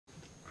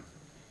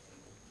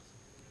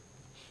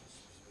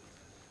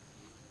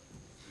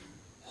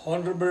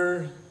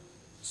Honorable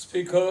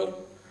Speaker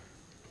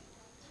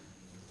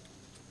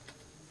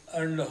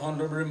and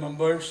honorable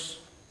members,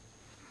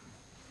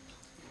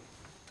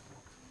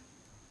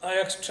 I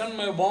extend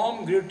my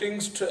warm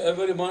greetings to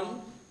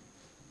everyone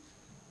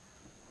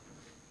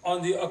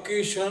on the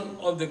occasion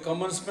of the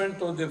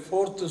commencement of the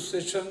fourth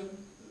session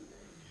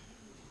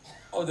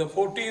of the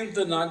 14th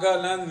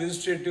Nagaland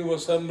Legislative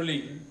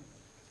Assembly.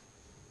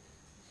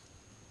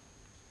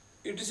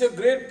 It is a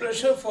great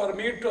pleasure for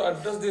me to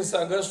address this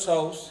august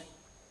house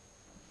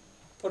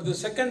for the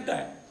second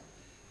time.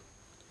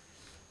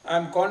 I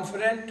am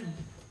confident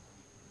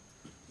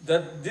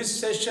that this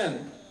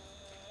session,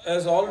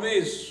 as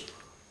always,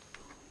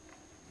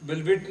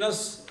 will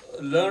witness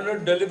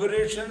learned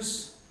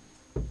deliberations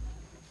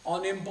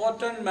on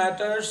important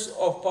matters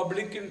of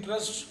public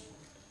interest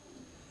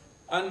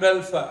and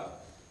welfare.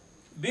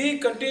 We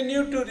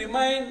continue to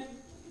remain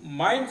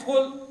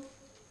mindful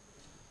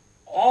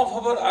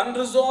of our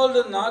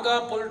unresolved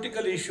Naga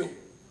political issue,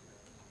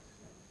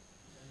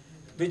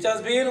 which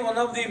has been one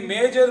of the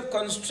major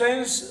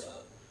constraints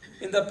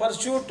in the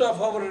pursuit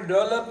of our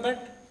development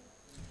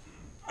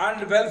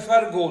and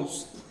welfare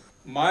goals.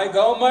 My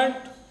government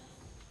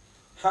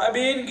have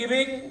been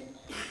giving,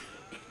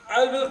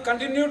 I will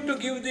continue to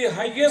give the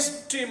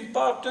highest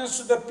importance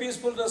to the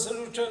peaceful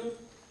resolution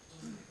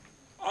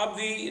of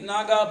the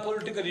Naga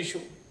political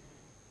issue.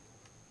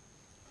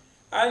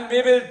 And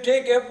we will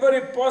take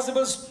every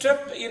possible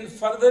step in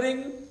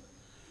furthering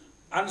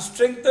and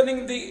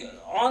strengthening the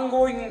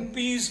ongoing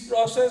peace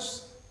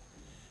process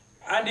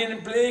and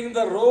in playing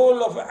the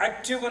role of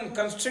active and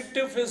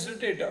constructive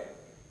facilitator.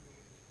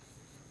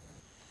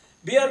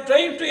 We are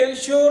trying to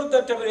ensure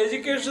that our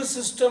education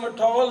system at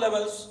all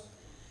levels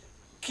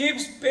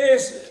keeps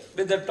pace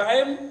with the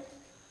time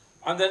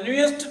and the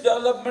newest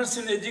developments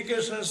in the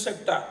educational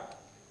sector.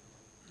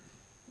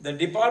 The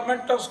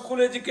Department of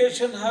School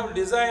Education have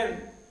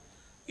designed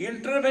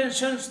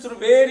interventions through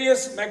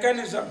various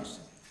mechanisms,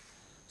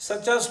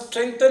 such as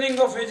strengthening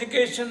of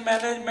education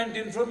management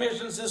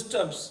information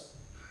systems,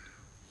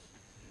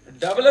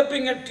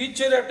 developing a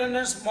teacher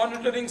attendance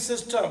monitoring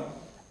system,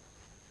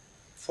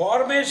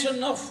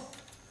 formation of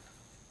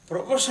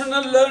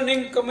professional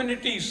learning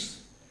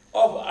communities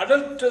of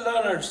adult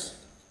learners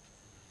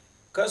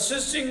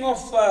consisting of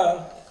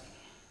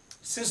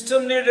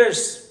system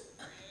leaders,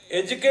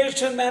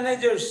 education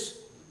managers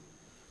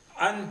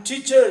and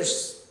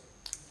teachers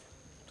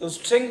to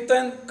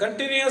strengthen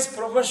continuous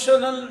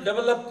professional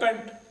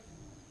development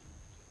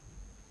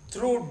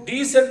through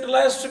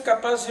decentralized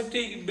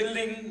capacity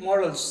building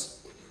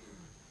models.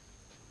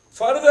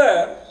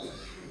 Further,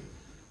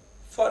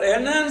 for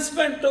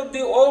enhancement of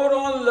the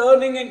overall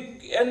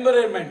learning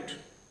environment,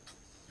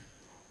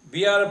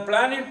 we are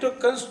planning to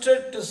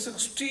construct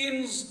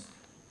 16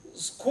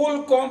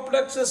 school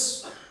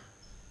complexes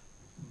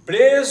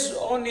based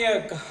on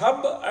a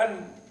hub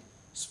and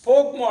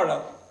spoke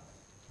model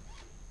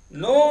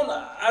known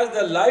as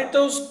the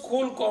Lighthouse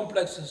School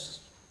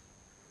Complexes.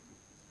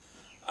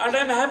 And I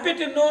am happy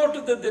to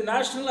note that the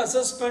National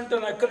Assessment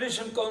and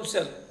Accreditation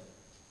Council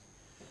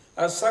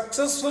has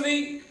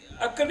successfully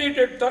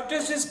accredited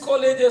 36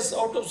 colleges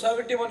out of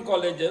 71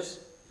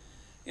 colleges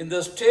in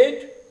the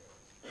state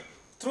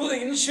through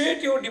the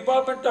initiative of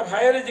Department of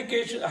Higher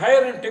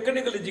and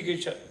Technical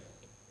Education.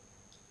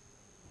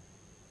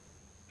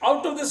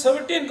 Out of the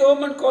 17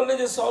 government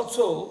colleges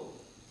also,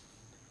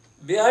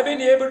 we have been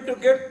able to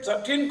get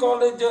 13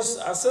 colleges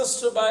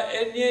assessed by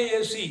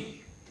NAAC.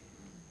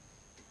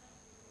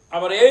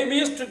 Our aim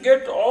is to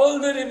get all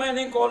the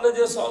remaining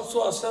colleges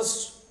also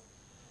assessed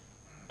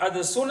at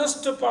the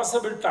soonest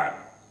possible time.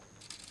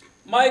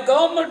 My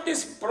government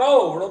is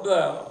proud of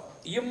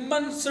the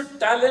immense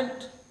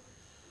talent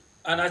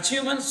and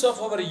achievements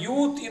of our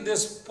youth in the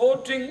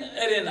sporting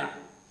arena.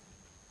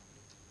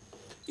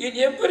 In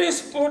every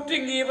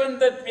sporting event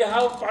that we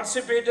have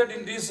participated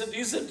in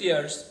recent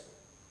years,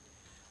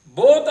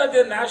 both at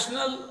the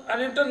national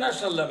and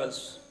international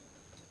levels,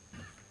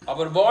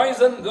 our boys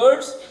and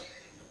girls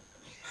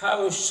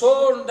have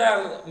shown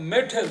their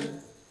mettle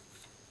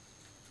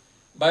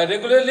by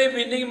regularly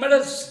winning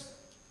medals.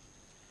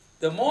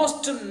 The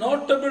most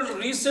notable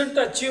recent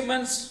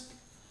achievements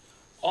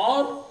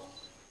are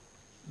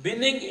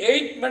winning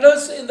 8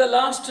 medals in the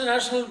last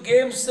national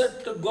games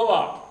at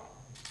Goa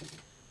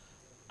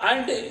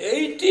and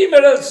 80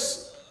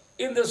 medals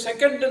in the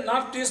second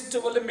Northeast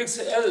Olympics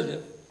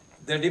held.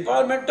 The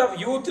Department of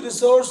Youth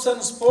Resource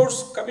and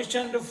Sports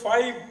commissioned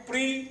 5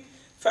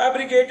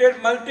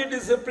 prefabricated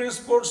multidisciplinary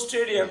sports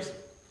stadiums.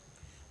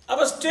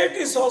 Our state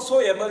is also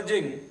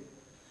emerging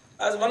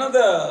as one of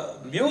the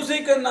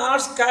music and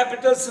arts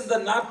capitals in the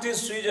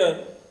Northeast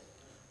region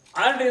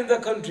and in the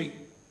country.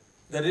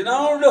 The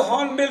renowned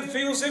Hornbill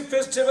Music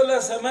Festival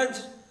has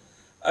emerged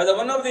as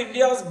one of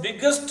India's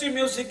biggest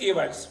music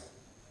events.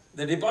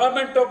 The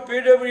Department of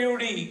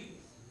PWD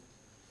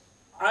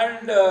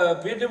and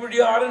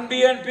PWD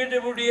R&B and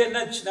PWD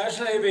NH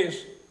National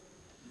Highways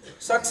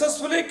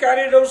successfully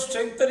carried out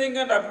strengthening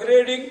and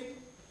upgrading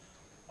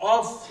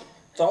of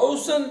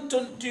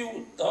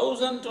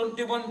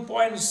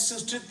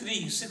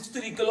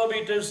 1,021.63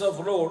 kilometers of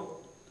road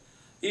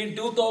in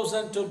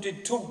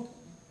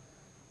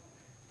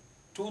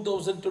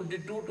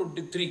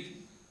 2022-23.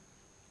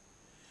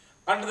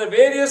 Under the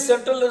various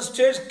central and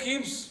state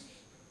schemes,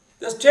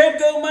 the state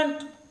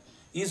government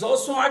is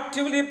also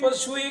actively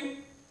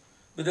pursuing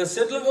with the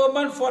central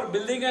government for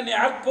building an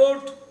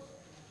airport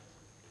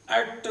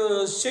at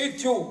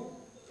Seithu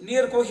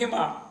near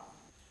Kohima.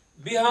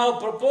 We have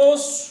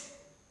proposed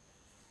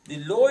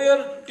the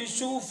lower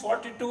tissue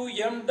 42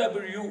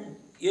 MW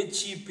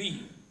HEP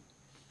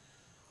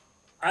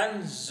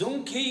and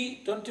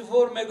Zunki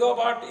 24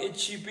 megawatt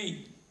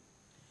HEP,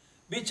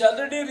 which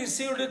already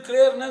received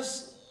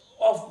clearance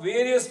of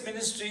various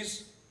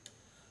ministries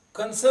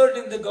concerned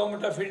in the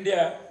Government of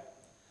India,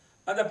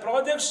 and the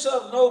projects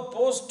are now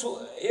posed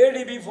to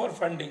ADB for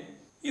funding.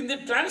 In the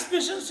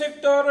transmission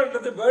sector, under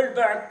the World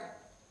Bank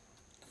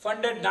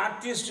funded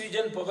Northeast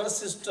Region Power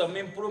System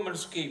Improvement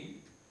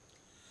Scheme,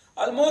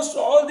 almost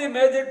all the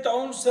major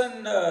towns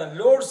and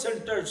load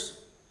centers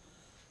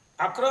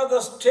across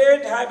the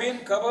state have been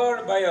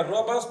covered by a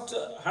robust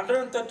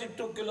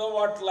 132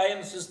 kilowatt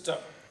line system.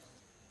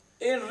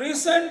 In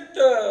recent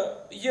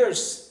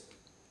years,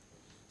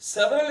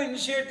 several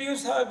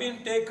initiatives have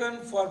been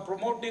taken for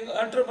promoting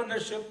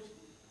entrepreneurship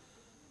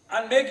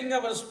and making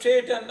our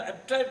state an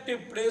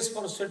attractive place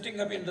for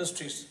setting up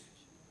industries.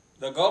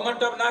 The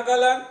Government of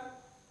Nagaland,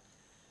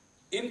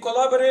 in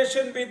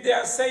collaboration with the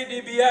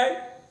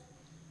SIDBI,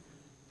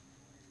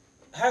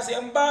 has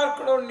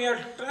embarked on a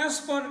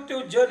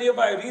transformative journey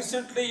by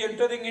recently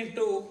entering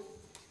into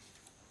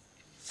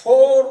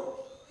 4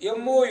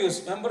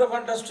 MOUs, Member of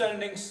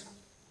Understandings,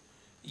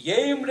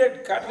 aimed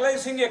at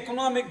catalyzing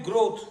economic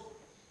growth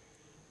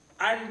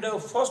and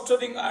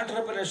fostering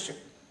entrepreneurship.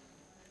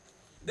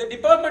 The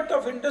Department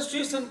of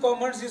Industries and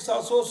Commerce is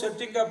also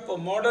setting up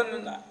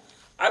modern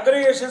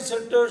aggregation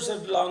centers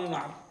at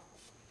Langnar,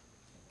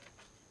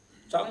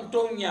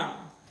 Changtongnya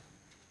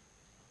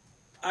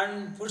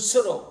and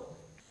Futsuro.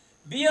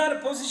 We are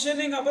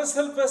positioning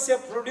ourselves as a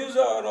producer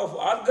of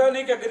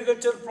organic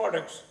agriculture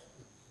products,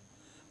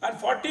 and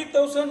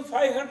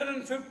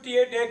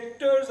 40,558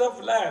 hectares of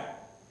land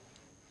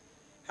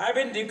have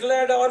been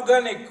declared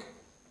organic,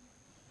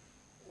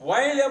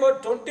 while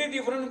about 20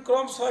 different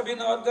crops have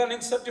been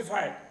organic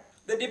certified.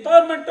 The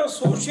Department of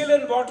Social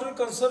and Water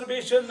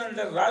Conservation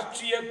under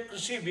Rashtriya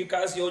Krishi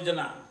Vikas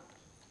Yojana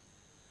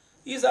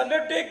is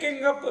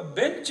undertaking up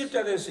bench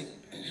terracing,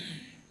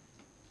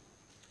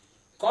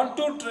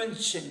 contour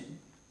trenching,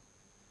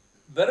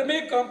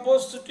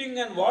 vermicomposting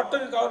and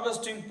water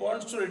harvesting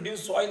ponds to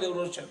reduce soil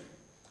erosion,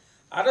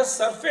 arrest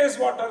surface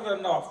water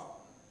runoff,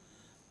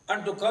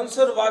 and to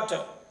conserve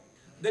water.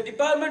 The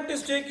department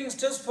is taking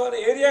steps for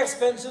area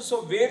expansions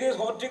of various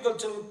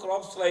horticultural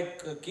crops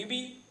like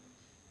kiwi,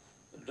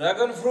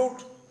 dragon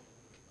fruit,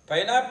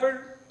 pineapple,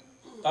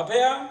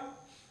 papaya,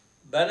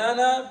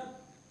 banana,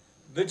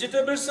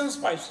 vegetables and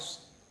spices.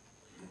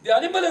 The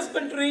animal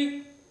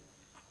husbandry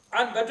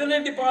and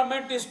veterinary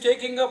department is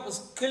taking up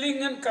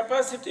skilling and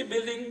capacity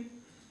building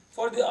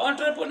for the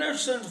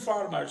entrepreneurs and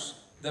farmers.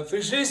 The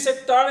fisheries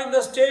sector in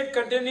the state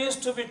continues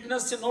to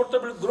witness a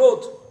notable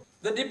growth.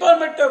 The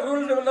Department of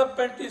Rural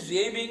Development is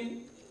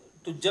aiming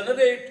to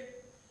generate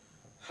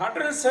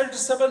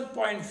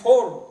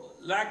 177.4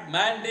 lakh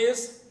man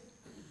days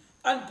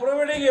and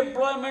providing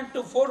employment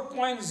to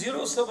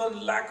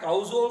 4.07 lakh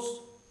households,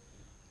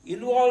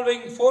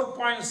 involving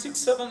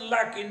 4.67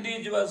 lakh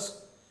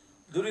individuals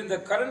during the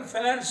current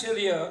financial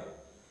year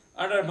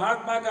under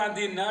Mahatma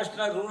Gandhi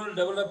National Rural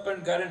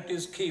Development Guarantee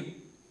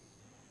Scheme.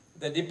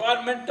 The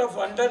Department of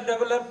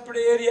Underdeveloped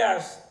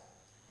Areas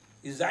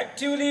is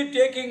actively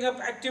taking up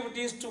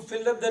activities to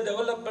fill up the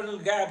developmental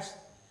gaps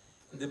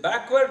in the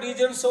backward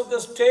regions of the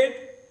state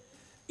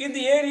in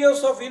the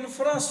areas of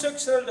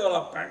infrastructural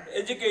development,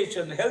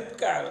 education,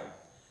 healthcare,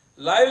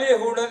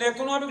 livelihood and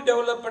economic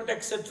development,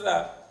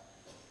 etc.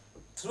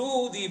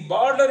 through the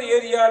Border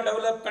Area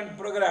Development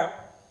Program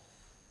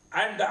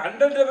and the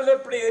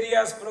Underdeveloped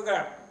Areas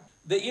Program.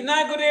 The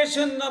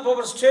inauguration of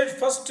our state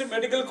first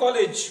medical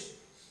college,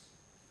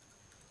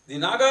 the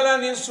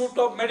Nagaland Institute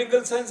of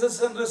Medical Sciences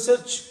and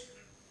Research,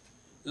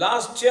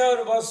 last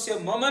year was a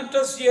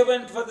momentous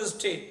event for the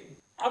state.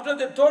 After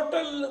the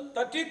total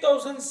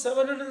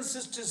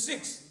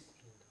 30,766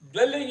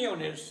 dwelling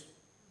units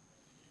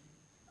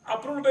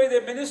approved by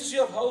the Ministry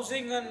of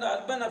Housing and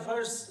Urban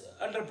Affairs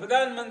under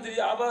Pradhan Mantri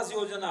Awas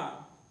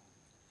Yojana,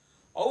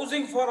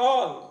 Housing for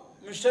All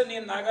mission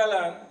in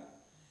Nagaland,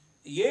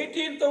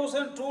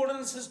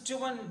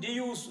 18,261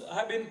 DUs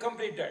have been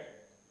completed,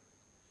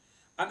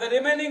 and the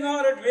remaining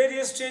are at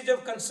various stages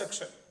of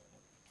construction.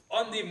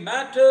 On the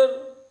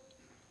matter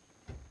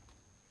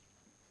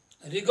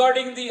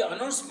regarding the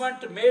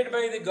announcement made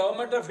by the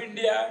Government of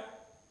India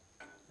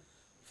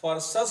for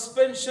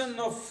suspension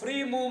of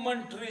free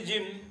movement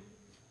regime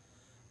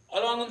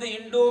along the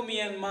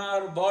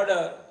Indo-Myanmar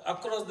border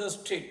across the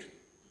state,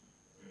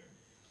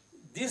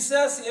 this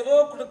has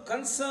evoked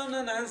concern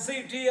and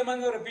anxiety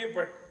among our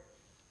people.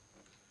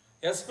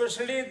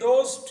 especially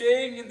those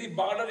staying in the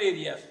border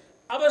areas.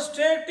 Our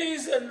state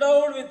is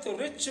endowed with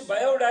rich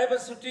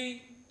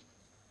biodiversity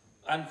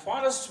and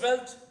forest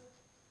wealth,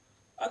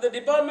 and the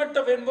Department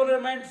of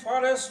Environment,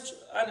 Forest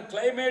and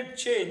Climate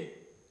Change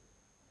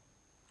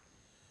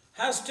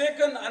has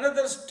taken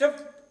another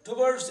step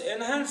towards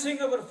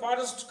enhancing our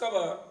forest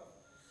cover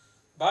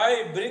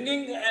by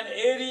bringing an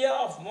area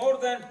of more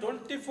than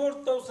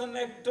 24,000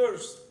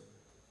 hectares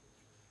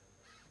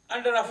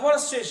under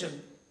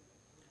afforestation,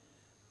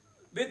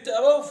 with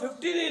above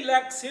 53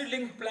 lakh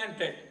seedlings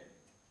planted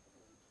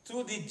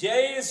through the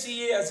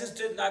JACA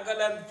assisted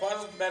Nagaland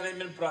Forest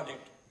Management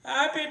Project.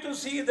 Happy to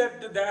see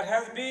that there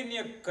has been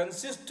a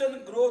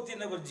consistent growth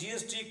in our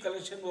GST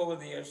collection over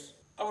the years.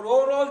 Our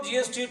overall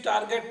GST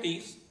target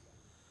is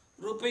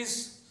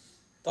rupees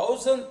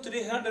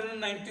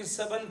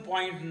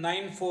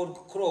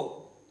 1,397.94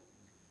 crore.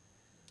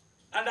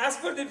 And as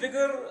per the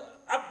figure,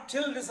 up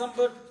till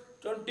December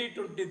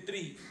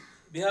 2023,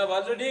 we have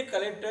already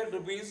collected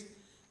rupees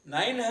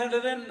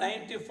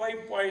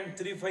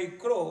 995.35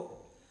 crore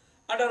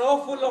and are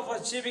hopeful of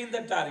achieving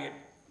the target.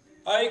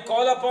 I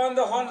call upon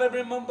the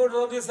honorable members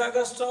of this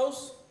August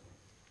House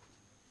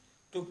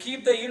to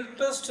keep the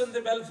interest and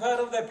the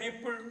welfare of the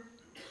people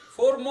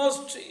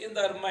foremost in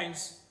their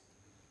minds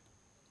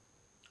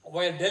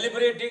while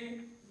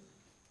deliberating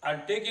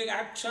and taking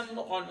action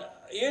on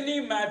any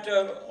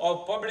matter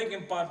of public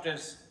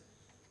importance,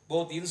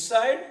 both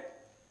inside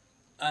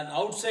and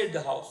outside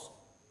the House.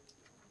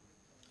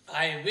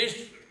 I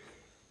wish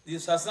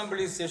this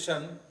assembly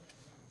session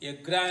a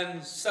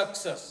grand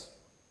success.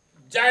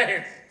 Jai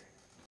Hind!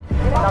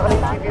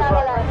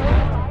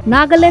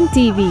 Nagaland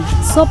TV,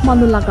 Sob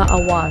Manulaga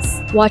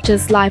Awas. Watch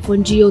us live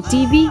on Geo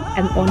TV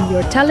and on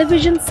your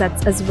television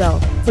sets as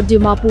well. For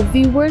Dimapur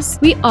viewers,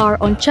 we are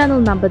on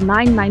channel number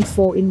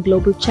 994 in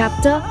Global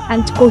Chapter,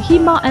 and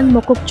Kohima and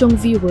Mokokchung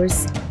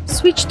viewers,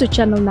 switch to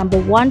channel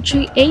number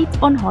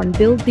 138 on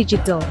Hornbill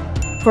Digital.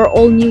 For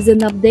all news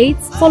and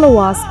updates, follow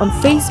us on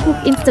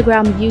Facebook,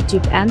 Instagram,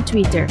 YouTube and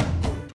Twitter.